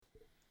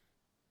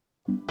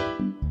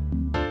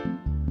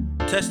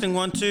Testing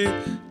 1 2,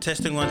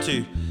 testing 1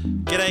 2.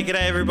 G'day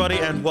everybody,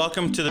 and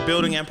welcome to the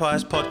Building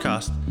Empires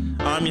podcast.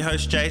 I'm your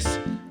host Jace.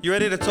 You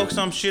ready to talk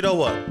some shit or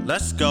what?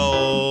 Let's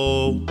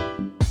go.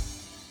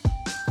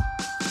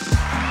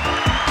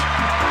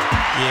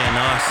 Yeah,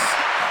 nice.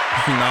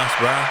 Nice,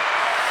 bro.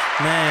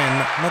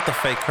 Man, not the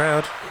fake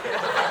crowd.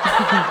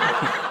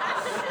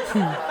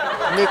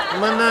 Nick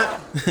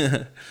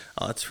Minute.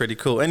 Oh, it's pretty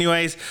cool.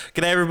 Anyways,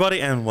 g'day everybody,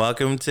 and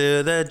welcome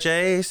to the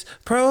Jace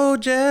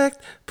Project.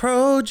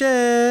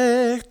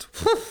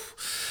 Whew.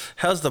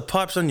 How's the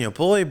pipes on your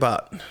boy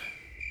butt?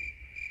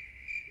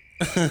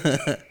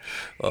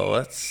 Well,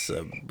 that's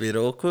a bit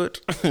awkward.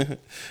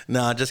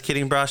 Nah, just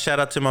kidding, bro. Shout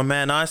out to my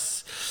man,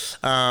 Ice.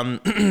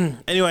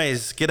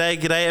 Anyways,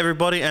 g'day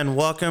everybody, and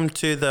welcome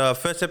to the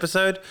first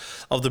episode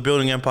of the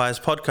Building Empires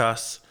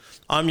podcast.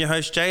 I'm your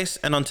host, Jace,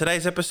 and on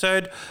today's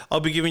episode, I'll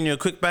be giving you a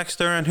quick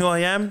backstory on who I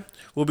am.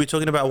 We'll be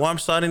talking about why I'm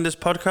starting this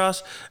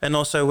podcast and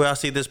also where I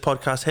see this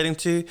podcast heading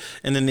to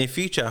in the near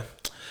future.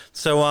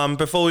 So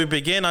before we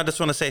begin, I just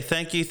want to say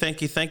thank you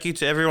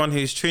to everyone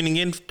who's tuning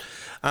in.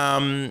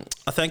 I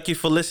thank you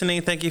for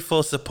listening. Thank you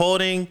for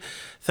supporting.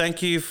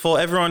 Thank you for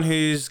everyone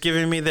who's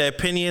giving me their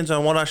opinions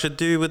on what I should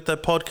do with the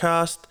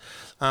podcast.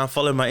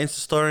 Follow my Insta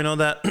story and all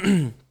that.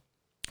 I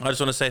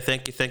just want to say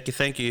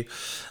thank you.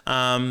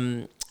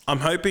 I'm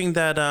hoping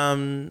that,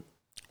 as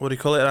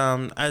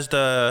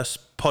the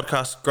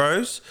podcast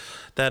grows,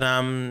 that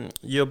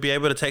you'll be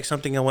able to take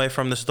something away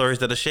from the stories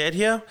that are shared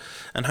here,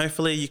 and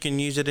hopefully you can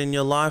use it in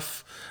your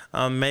life,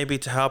 maybe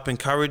to help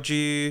encourage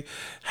you,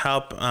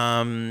 help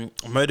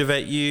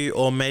motivate you,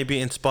 or maybe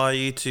inspire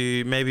you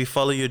to maybe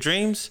follow your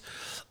dreams,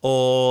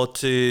 or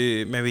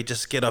to maybe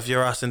just get off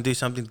your ass and do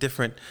something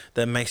different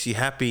that makes you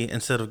happy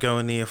instead of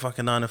going to your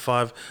fucking 9 to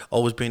 5,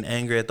 always being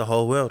angry at the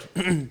whole world.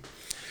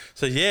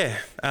 So yeah,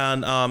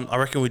 and I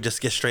reckon we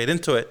just get straight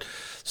into it.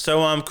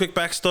 So quick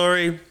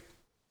backstory.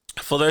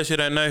 For those who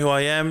don't know who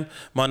I am,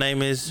 my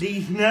name is...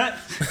 These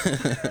nuts.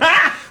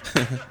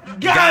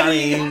 Got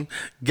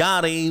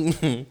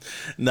him.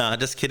 Nah,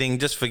 just kidding.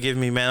 Just forgive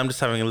me, man. I'm just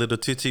having a little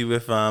tutu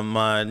with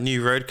my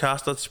new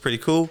Roadcaster. It's pretty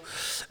cool.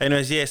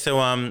 Anyways, yeah, so...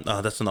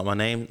 that's not my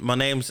name. My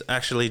name's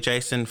actually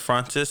Jason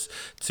Francis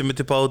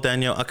Timothy Paul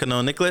Daniel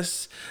Akano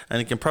Nicholas. And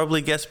you can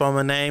probably guess by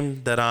my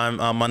name that I'm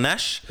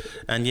Monash.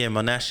 And yeah,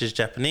 Monash is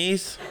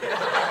Japanese.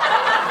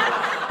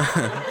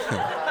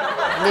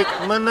 Nick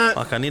Minute.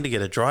 Fuck, I need to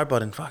get a dry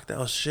button. Fuck, that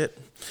was shit.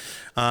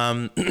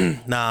 Nah,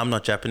 I'm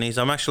not Japanese.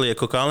 I'm actually a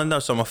Cook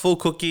Islander, so I'm a full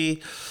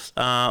cookie.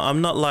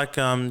 I'm not like,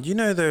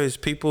 those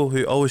people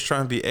who always try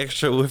and be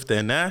extra with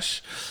their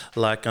Nash?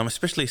 Like,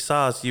 especially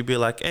SARS, you'd be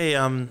like, hey,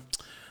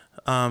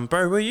 bro,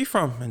 where are you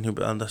from? And he'll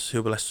be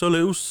like,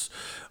 Solus.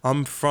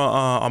 I'm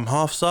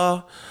half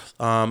SAR.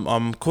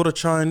 I'm quarter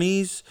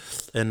Chinese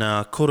and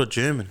quarter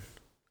German.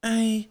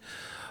 Hey,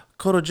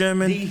 quarter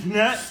German. These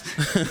nuts.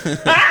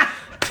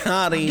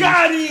 Got him.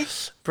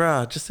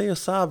 Bruh, just say your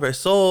SAR, bro.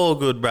 It's all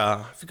good,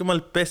 bruh. Fica mal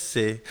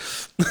pesse.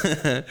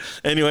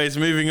 Anyways,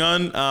 moving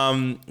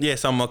on.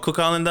 Yes, I'm a Cook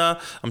Islander.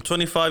 I'm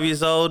 25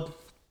 years old.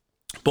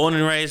 Born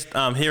and raised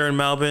here in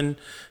Melbourne,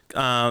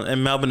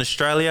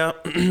 Australia.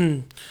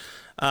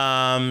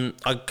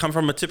 I come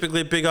from a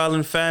typically Big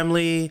Island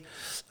family.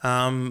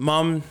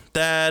 Mum,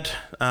 dad.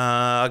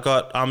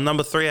 I'm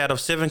number 3 out of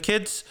 7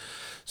 kids.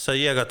 So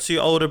yeah, I got two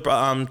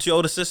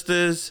older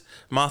sisters,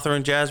 Martha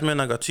and Jasmine.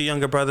 I got 2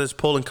 younger brothers,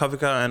 Paul and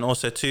Kavika, and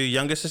also 2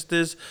 younger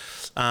sisters,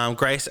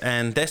 Grace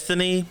and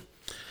Destiny.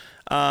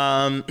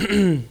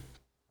 That's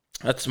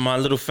my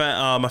little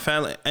my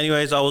family.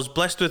 Anyways, I was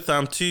blessed with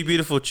 2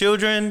 beautiful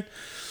children.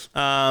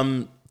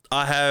 I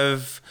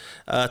have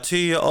a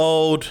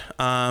 2-year-old,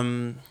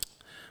 taringa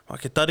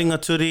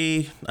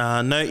turi,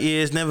 no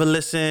ears, never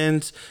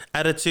listens,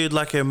 attitude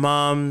like her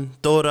mom,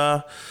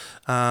 daughter,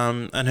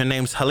 and her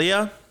name's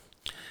Halia.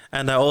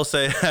 And I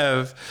also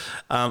have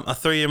a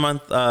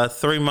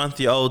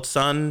 3-month-old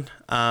son.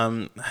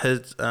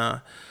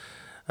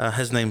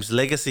 His name's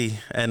Legacy,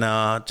 and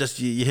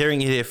just you're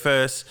hearing it here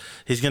first.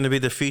 He's going to be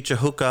the future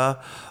hooker,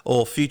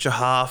 or future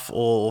half,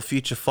 or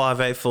future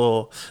 5'8"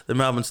 for the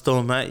Melbourne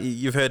Storm, mate.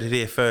 You've heard it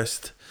here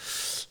first.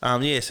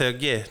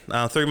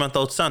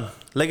 3-month-old son,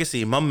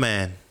 Legacy, mum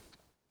man.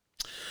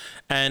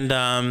 And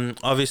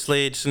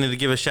obviously, just need to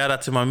give a shout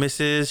out to my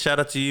missus. Shout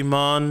out to you,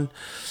 Mon.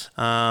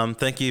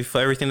 Thank you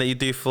for everything that you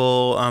do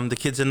for the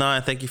kids and I.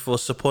 And thank you for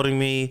supporting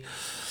me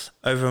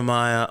over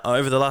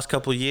the last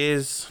couple of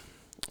years.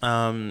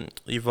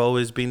 You've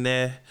always been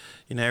there.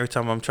 Every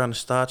time I'm trying to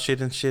start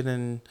shit,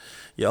 and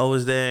you're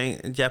always there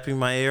yapping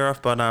my ear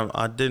off. But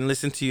I didn't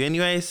listen to you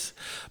anyways.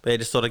 But I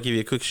just thought I'd give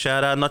you a quick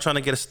shout out. I'm not trying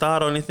to get a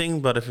start or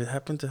anything, but if it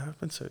happened to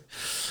happen, so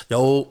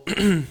yo.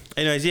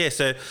 Anyways, yeah.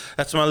 So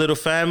that's my little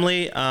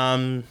family.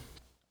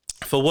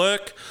 For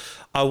work,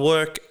 I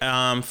work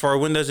for a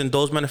windows and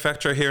doors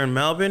manufacturer here in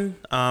Melbourne.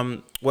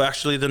 We're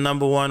actually the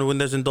number 1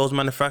 windows and doors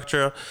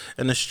manufacturer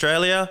in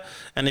Australia.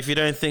 And if you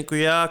don't think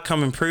we are,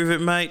 come and prove it,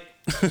 mate.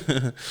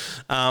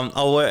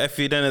 If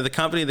you don't know the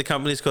company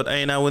is called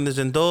A&R Windows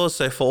and Doors.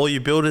 So for all you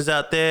builders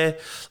out there,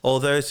 or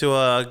those who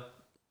are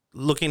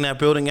looking at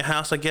building a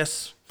house, I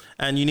guess,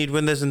 and you need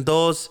windows and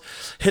doors,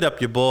 hit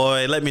up your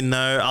boy. Let me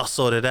know. I'll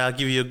sort it out.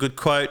 Give you a good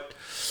quote,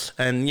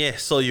 and yeah,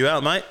 sort you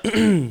out, mate.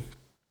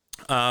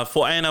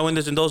 For A&R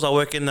Windows and Doors, I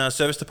work in the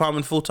service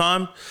department full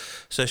time.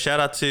 So shout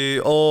out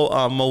to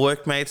all my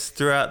workmates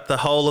throughout the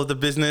whole of the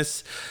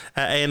business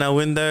at A&R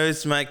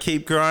Windows, mate.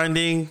 Keep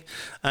grinding,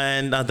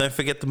 and don't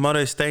forget the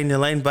motto: stay in your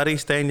lane, buddy.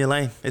 Stay in your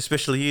lane.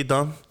 Especially you,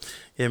 Dom.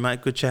 Yeah,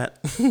 mate, good chat.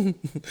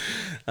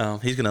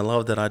 He's going to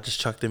love that I just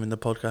chucked him in the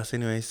podcast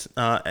anyways.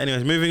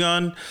 Moving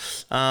on.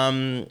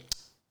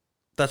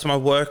 That's my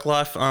work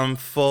life.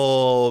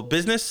 For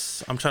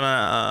business, I'm trying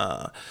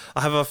to...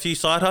 I have a few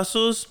side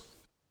hustles.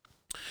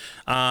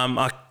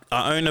 I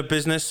own a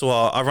business,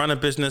 I run a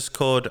business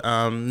called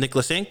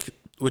Nicholas Inc.,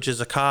 which is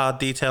a car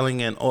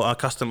detailing and a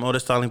custom auto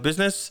styling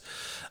business.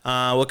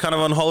 We're kind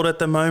of on hold at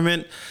the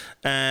moment,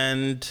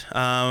 and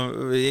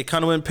it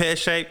kind of went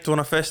pear-shaped when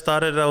I first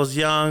started. I was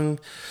young,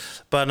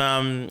 but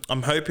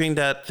I'm hoping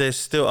that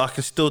I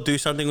can still do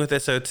something with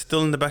it. So it's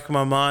still in the back of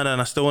my mind,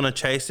 and I still want to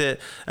chase it.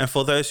 And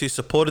for those who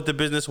supported the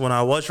business when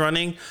I was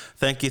running,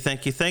 thank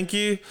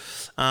you.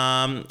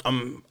 I'm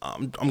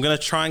gonna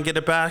try and get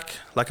it back.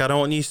 Like, I don't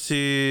want you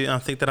to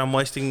think that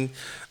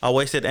I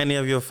wasted any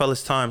of your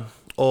fellas' time,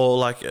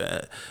 or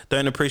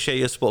don't appreciate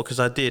your support, because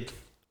I did.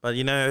 But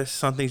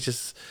some things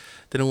just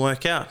didn't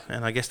work out,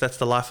 and I guess that's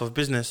the life of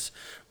business.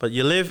 But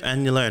you live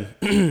and you learn.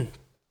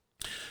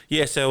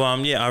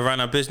 I run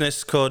a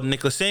business called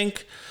Nicholas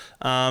Inc.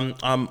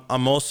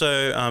 I'm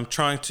also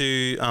trying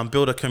to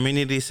build a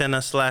community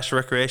center /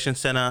 recreation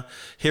center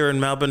here in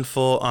Melbourne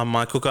for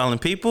my Cook Island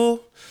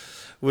people,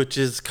 which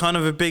is kind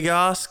of a big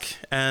ask,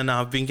 and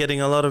I've been getting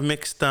a lot of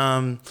mixed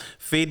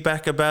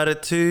feedback about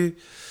it too.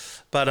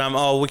 But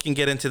we can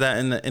get into that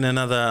in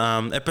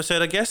another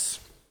episode, I guess.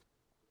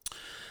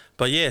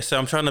 But yeah, so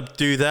I'm trying to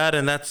do that,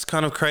 and that's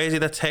kind of crazy.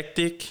 That's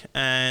hectic,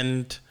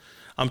 and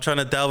I'm trying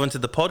to delve into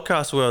the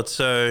podcast world.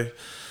 So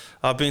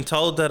I've been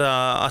told that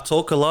I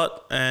talk a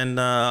lot, and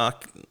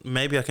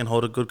maybe I can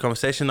hold a good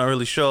conversation. Not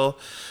really sure,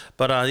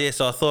 but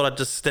so I thought I'd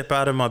just step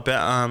out of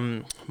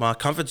my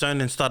comfort zone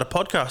and start a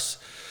podcast,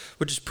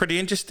 which is pretty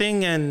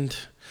interesting. And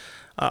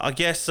I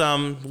guess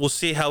we'll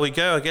see how we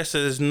go. I guess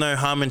there's no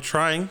harm in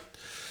trying.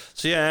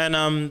 So yeah,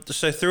 and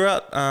so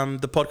throughout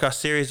the podcast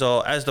series,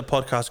 or as the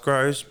podcast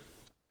grows,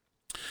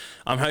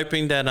 I'm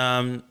hoping that,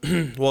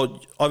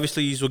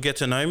 obviously you will get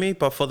to know me,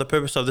 but for the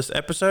purpose of this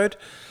episode,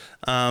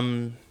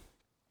 I'll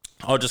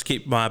just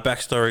keep my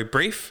backstory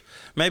brief.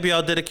 Maybe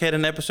I'll dedicate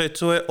an episode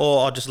to it,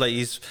 or I'll just let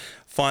you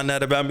find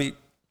out about me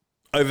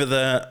over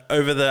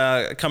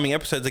the coming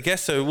episodes, I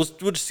guess. So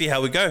we'll just see how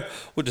we go.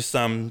 We'll just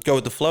go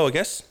with the flow, I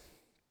guess.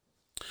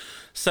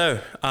 So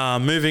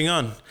moving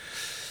on.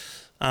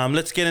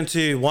 Let's get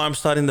into why I'm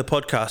starting the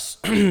podcast.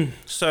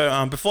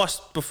 So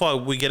before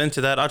we get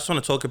into that, I just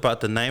want to talk about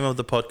the name of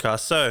the podcast.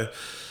 So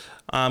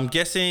I'm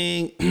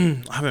guessing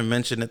I haven't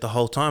mentioned it the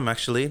whole time,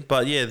 actually,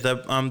 but yeah,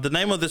 the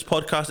name of this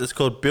podcast is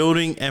called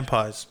Building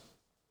Empires.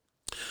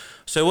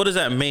 So what does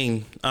that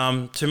mean?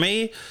 To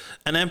me,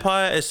 an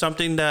empire is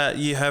something that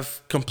you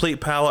have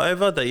complete power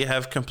over, that you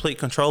have complete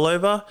control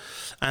over,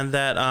 and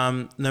that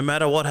no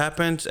matter what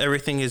happens,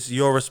 everything is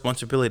your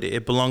responsibility.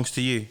 It belongs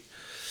to you.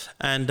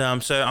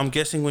 And so I'm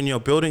guessing when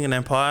you're building an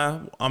empire,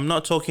 I'm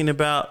not talking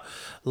about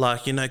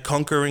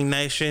conquering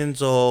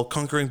nations or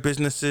conquering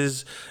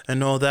businesses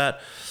and all that.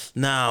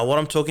 Nah, what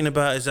I'm talking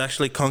about is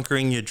actually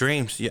conquering your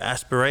dreams, your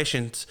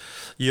aspirations,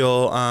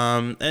 your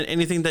and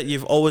anything that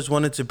you've always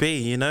wanted to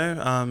be.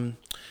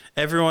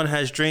 Everyone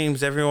has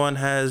dreams. Everyone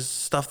has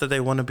stuff that they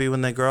want to be when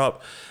they grow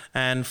up.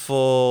 And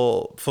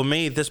for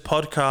me, this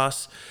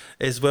podcast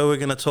is where we're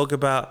going to talk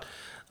about.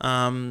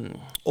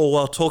 Or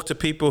I'll talk to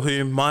people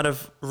who might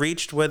have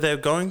reached where they're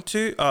going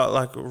to,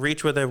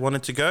 reach where they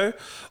wanted to go,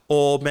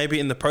 or maybe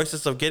in the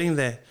process of getting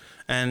there.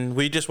 And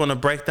we just want to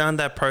break down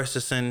that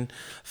process and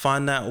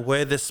find out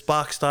where this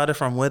spark started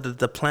from, where did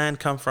the plan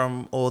come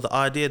from, or the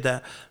idea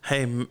that,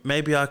 hey,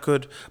 maybe I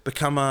could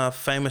become a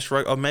famous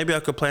or maybe I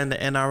could play in the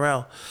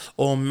NRL,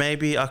 or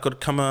maybe I could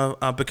become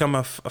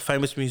a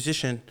famous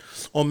musician,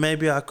 or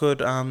maybe I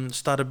could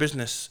start a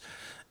business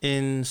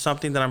in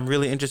something that I'm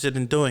really interested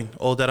in doing,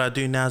 or that I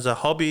do now as a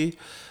hobby,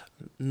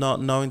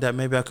 not knowing that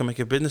maybe I can make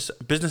a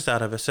business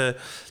out of it. So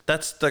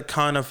that's the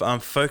kind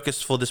of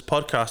focus for this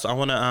podcast. I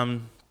want to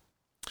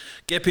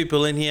get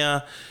people in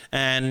here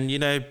and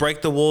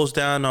break the walls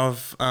down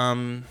of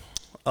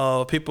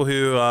people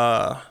who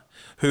are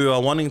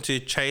wanting to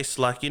chase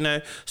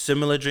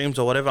similar dreams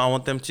or whatever. I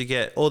want them to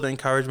get all the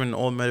encouragement and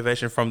all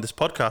motivation from this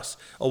podcast,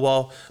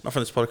 not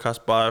from this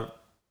podcast,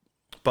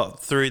 but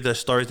through the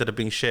stories that are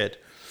being shared.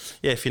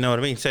 Yeah, if you know what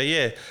I mean. So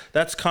yeah,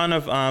 that's kind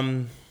of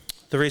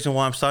the reason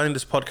why I'm starting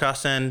this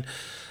podcast. And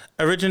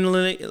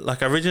originally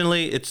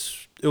it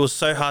was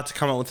so hard to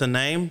come up with a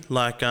name.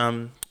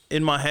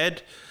 In my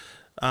head,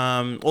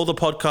 all the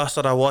podcasts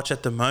that I watch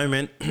at the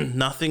moment,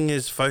 nothing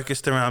is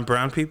focused around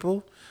brown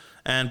people.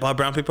 And by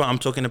brown people, I'm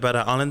talking about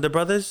our Islander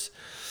brothers.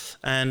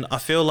 And I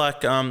feel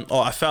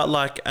I felt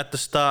like at the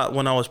start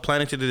when I was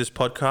planning to do this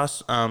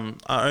podcast,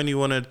 I only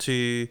wanted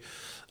to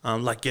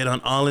like get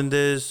on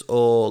islanders,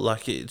 or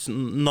like it's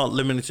not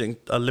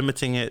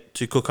limiting it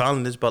to Cook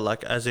Islanders, but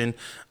like as in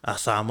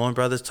Samoan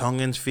brothers,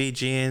 Tongans,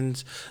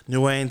 Fijians,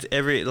 Niueans,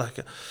 every like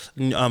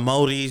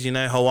Maoris, you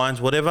know, Hawaiians,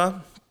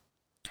 whatever.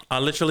 I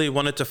literally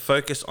wanted to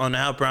focus on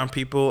our brown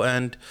people,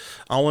 and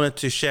I wanted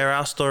to share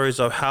our stories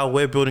of how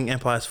we're building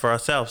empires for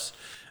ourselves.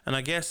 And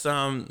I guess,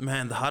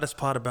 man, the hardest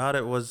part about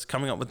it was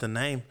coming up with the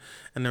name.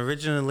 And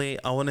originally,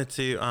 I wanted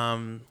to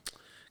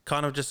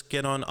kind of just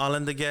get on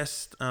islander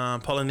guests,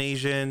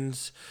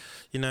 Polynesians,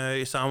 you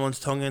know, Samoans,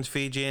 Tongans,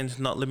 Fijians,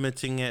 not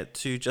limiting it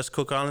to just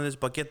Cook Islanders,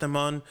 but get them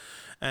on.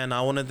 And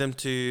I wanted them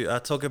to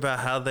talk about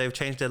how they've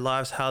changed their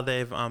lives, how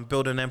they've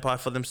built an empire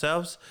for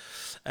themselves.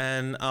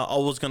 And I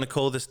was going to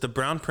call this the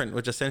brown print,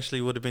 which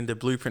essentially would have been the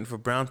blueprint for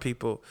brown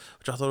people,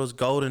 which I thought was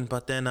golden.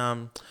 But then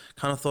kind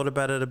of thought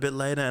about it a bit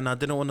later, and I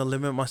didn't want to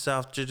limit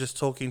myself to just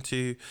talking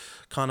to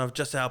kind of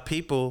just our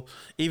people,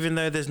 even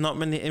though there's not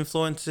many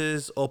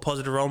influencers or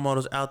positive role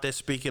models out there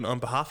speaking on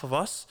behalf of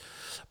us.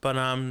 But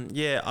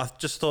yeah, I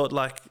just thought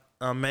like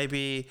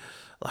maybe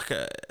like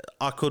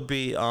I could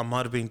be,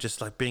 might have been just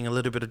like being a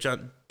little bit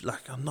of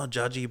like I'm not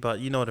judgy, but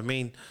you know what I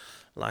mean.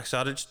 Like, so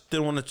I just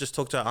didn't want to just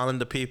talk to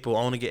Islander people.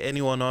 I want to get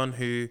anyone on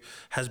who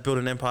has built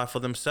an empire for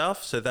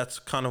themselves. So that's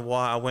kind of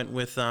why I went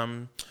with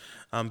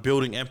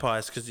building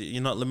empires, because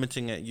you're not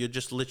limiting it. You're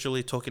just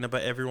literally talking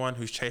about everyone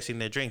who's chasing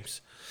their dreams.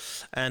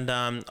 And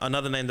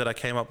another name that I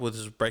came up with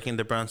is Breaking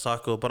the Brown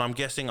Cycle. But I'm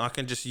guessing I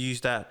can just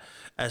use that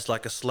as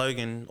like a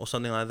slogan or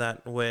something like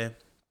that, where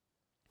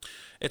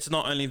it's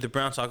not only the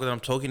brown cycle that I'm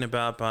talking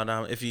about, but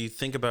if you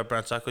think about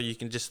brown cycle, you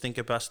can just think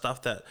about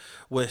stuff that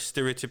we're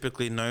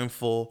stereotypically known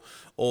for,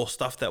 or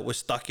stuff that we're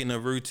stuck in a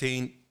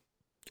routine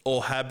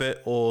or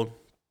habit, or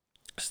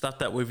stuff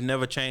that we've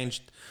never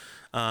changed,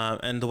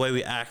 and the way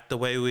we act, the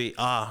way we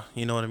are,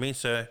 you know what I mean?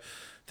 So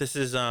this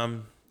is,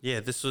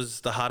 this was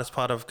the hardest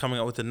part of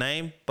coming up with the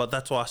name, but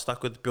that's why I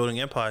stuck with building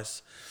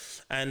empires.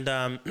 And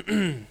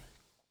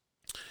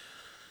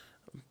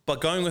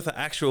but going with the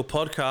actual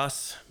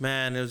podcast,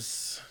 man, it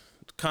was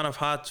kind of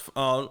hard.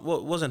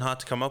 Wasn't hard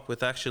to come up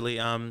with, actually.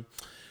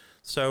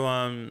 So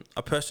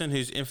a person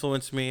who's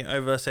influenced me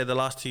over, say, the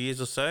last 2 years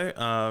or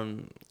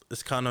so,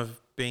 it's kind of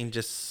been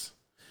just,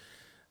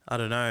 I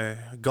don't know,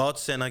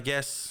 godsend, I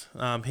guess.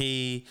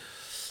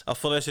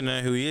 For those who know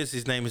who he is,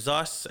 his name is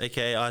Ice,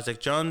 aka Isaac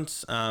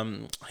Johns.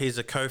 He's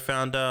a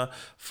co-founder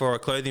for a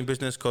clothing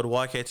business called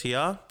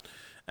YKTR,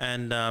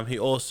 and he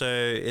also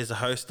is a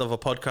host of a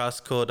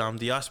podcast called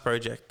The Ice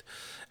Project.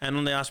 And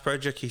on the Ice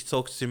Project, he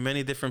talks to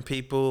many different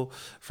people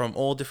from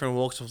all different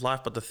walks of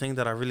life. But the thing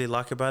that I really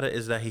like about it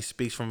is that he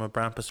speaks from a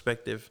brown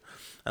perspective.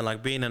 And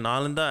like being an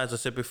islander, as I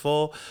said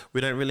before, we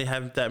don't really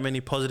have that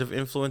many positive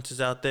influences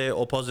out there,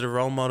 or positive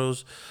role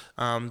models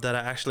that are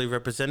actually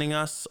representing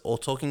us, or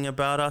talking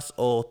about us,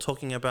 or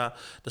talking about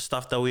the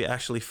stuff that we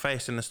actually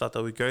face and the stuff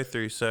that we go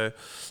through. So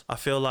I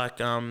feel like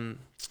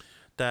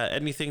that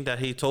anything that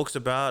he talks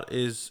about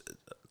is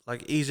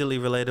like easily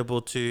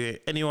relatable to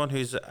anyone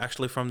who's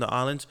actually from the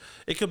islands.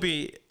 It could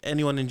be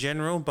anyone in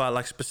general, but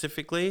like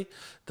specifically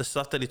the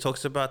stuff that he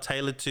talks about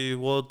tailored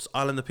towards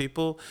islander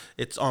people,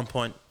 it's on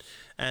point.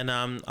 And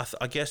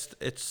I guess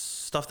it's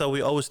stuff that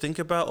we always think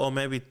about, or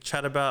maybe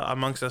chat about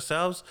amongst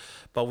ourselves,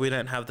 but we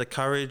don't have the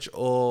courage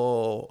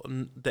or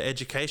the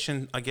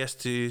education, I guess,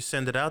 to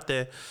send it out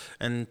there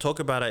and talk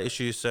about our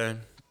issues. So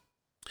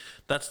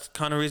that's the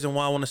kind of reason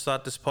why I want to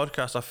start this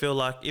podcast. I feel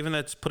like, even though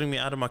it's putting me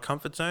out of my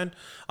comfort zone,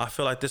 I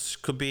feel like this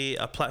could be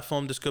a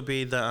platform. This could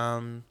be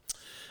the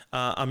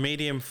a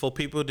medium for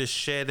people to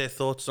share their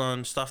thoughts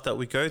on stuff that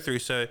we go through.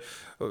 So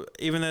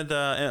even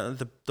though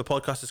the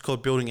podcast is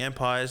called Building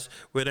Empires,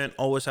 we don't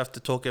always have to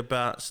talk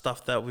about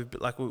stuff that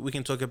we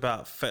can talk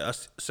about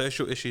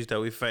social issues that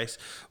we face.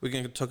 We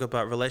can talk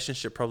about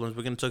relationship problems.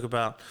 We can talk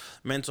about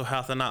mental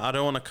health. And I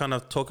don't want to kind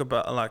of talk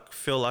about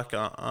feel like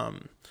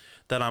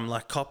that I'm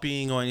like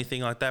copying or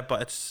anything like that,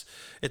 but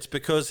it's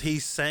because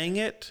he's saying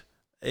it,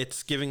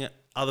 it's giving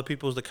other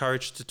people the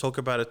courage to talk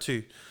about it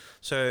too.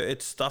 So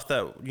it's stuff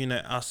that, you know,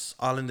 us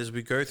islanders,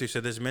 we go through. So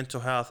there's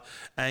mental health,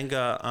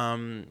 anger,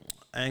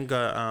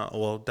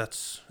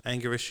 that's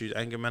anger issues,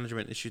 anger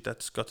management issues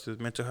that's got to do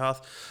with mental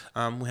health.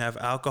 We have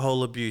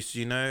alcohol abuse,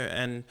 you know,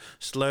 and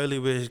slowly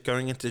we're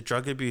going into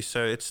drug abuse.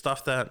 So it's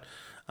stuff that,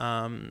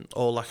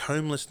 or like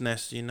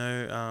homelessness, you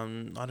know,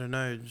 I don't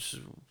know, just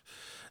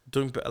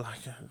doing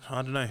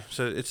I don't know.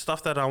 So it's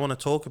stuff that I want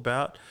to talk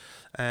about,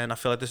 and I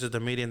feel like this is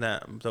the medium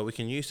that we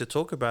can use to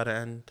talk about it.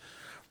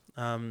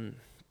 And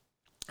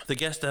the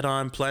guest that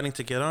I'm planning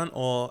to get on,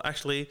 or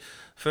actually,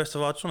 first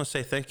of all, I just want to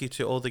say thank you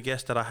to all the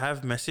guests that I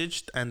have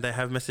messaged, and they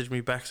have messaged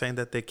me back saying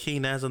that they're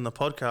keen as on the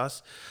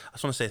podcast. I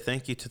just want to say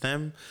thank you to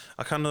them.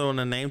 I kind of want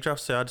to name drop,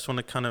 so I just want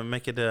to kind of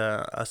make it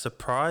a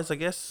surprise, I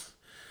guess.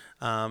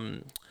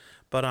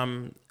 But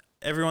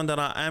everyone that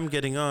I am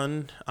getting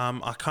on,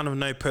 I kind of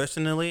know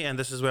personally, and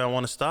this is where I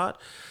want to start.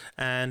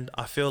 And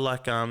I feel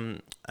like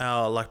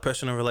our like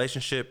personal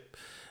relationship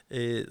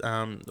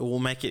will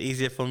make it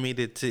easier for me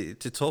to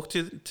talk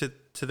to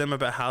to them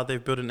about how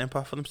they've built an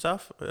empire for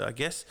themselves, I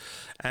guess.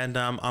 And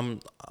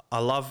I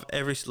love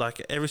every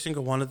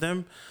single one of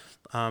them.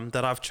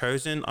 That I've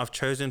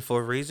chosen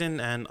for a reason,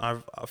 and I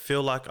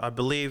feel like I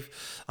believe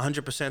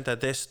 100%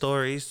 that their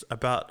stories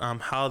about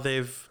how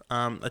they've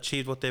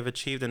achieved what they've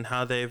achieved and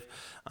how they've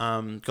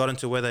gotten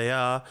to where they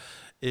are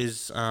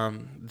is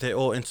they're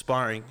all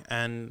inspiring,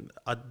 and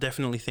I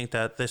definitely think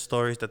that their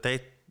stories that they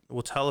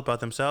will tell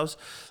about themselves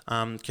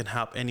can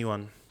help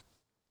anyone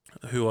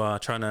who are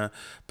trying to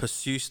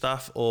pursue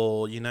stuff,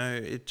 or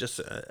it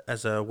just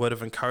as a word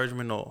of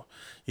encouragement, or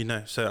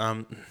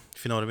so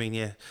if you know what I mean.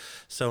 Yeah,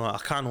 so I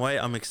can't wait.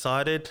 I'm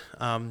excited.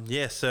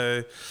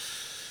 So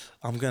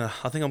I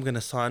think I'm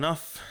gonna sign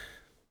off.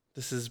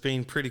 This has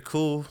been pretty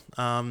cool.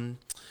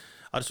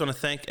 I just want to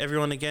thank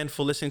everyone again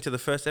for listening to the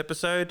first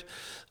episode.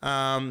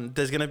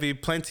 There's going to be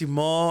plenty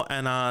more,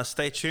 and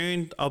stay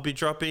tuned. I'll be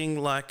dropping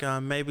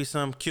maybe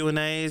some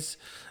Q&As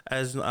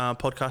as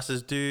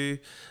podcasters do,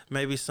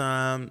 maybe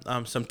some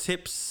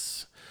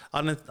tips.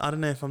 I don't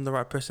know if I'm the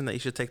right person that you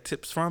should take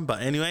tips from,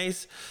 but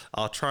anyways,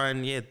 I'll try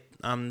and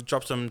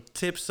drop some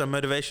tips, some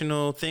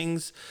motivational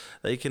things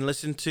that you can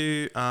listen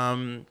to.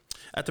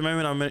 At the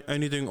moment, I'm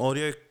only doing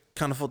audio.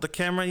 Can't afford the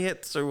camera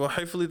yet, so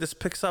hopefully this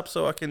picks up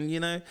so I can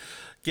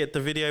get the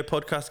video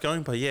podcast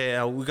going. But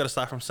yeah, we got to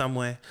start from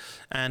somewhere,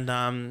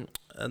 and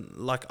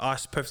like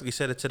Ice perfectly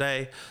said it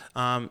today,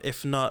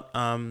 if not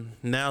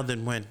now,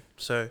 then when?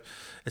 So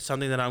it's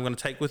something that I'm going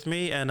to take with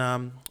me, and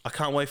I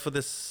can't wait for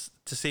this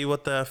to see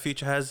what the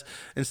future has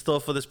in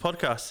store for this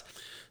podcast.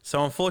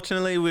 So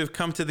unfortunately, we've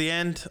come to the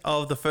end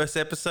of the first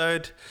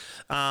episode.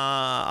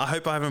 I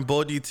hope I haven't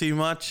bored you too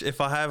much. If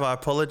I have, I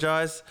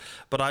apologize.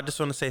 But I just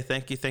want to say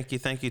thank you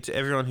to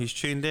everyone who's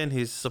tuned in,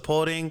 who's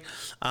supporting.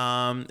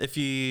 If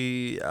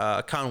you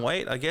can't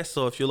wait, I guess,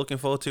 or if you're looking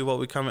forward to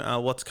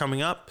what's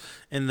coming up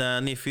in the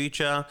near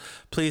future,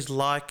 please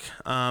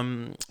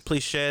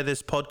please share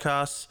this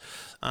podcast.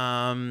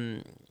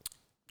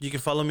 You can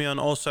follow me on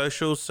all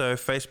socials. So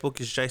Facebook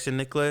is Jason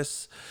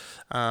Nicholas.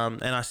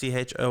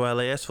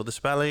 Nicholas for the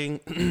spelling.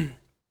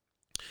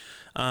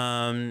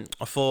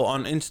 For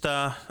on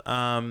Insta,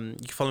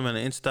 you can follow me on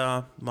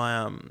Insta.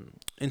 My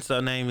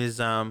Insta name is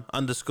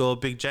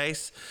 _ Big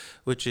Jace,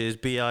 which is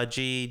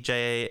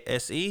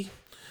BIGJASE.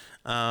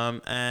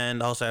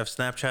 And I also have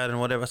Snapchat and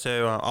whatever.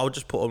 So I'll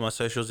just put all my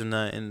socials in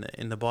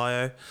the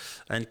bio,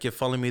 and you can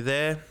follow me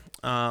there.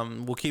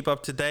 We'll keep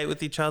up to date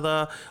with each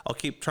other. I'll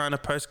keep trying to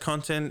post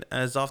content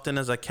as often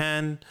as I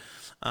can.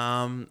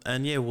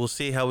 And yeah, we'll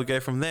see how we go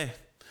from there.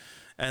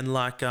 And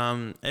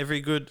every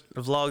good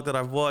vlog that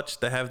I've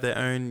watched, they have their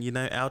own,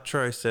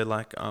 outro. So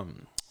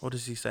what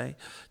does he say?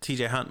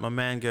 TJ Hunt, my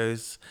man,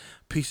 goes,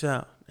 "Peace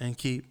out and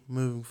keep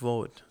moving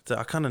forward." So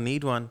I kind of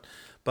need one,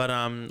 but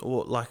I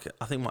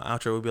think my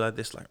outro will be like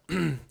this,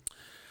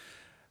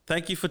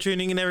 thank you for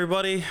tuning in,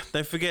 everybody.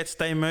 Don't forget,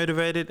 stay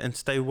motivated and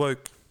stay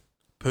woke.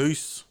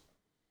 Peace.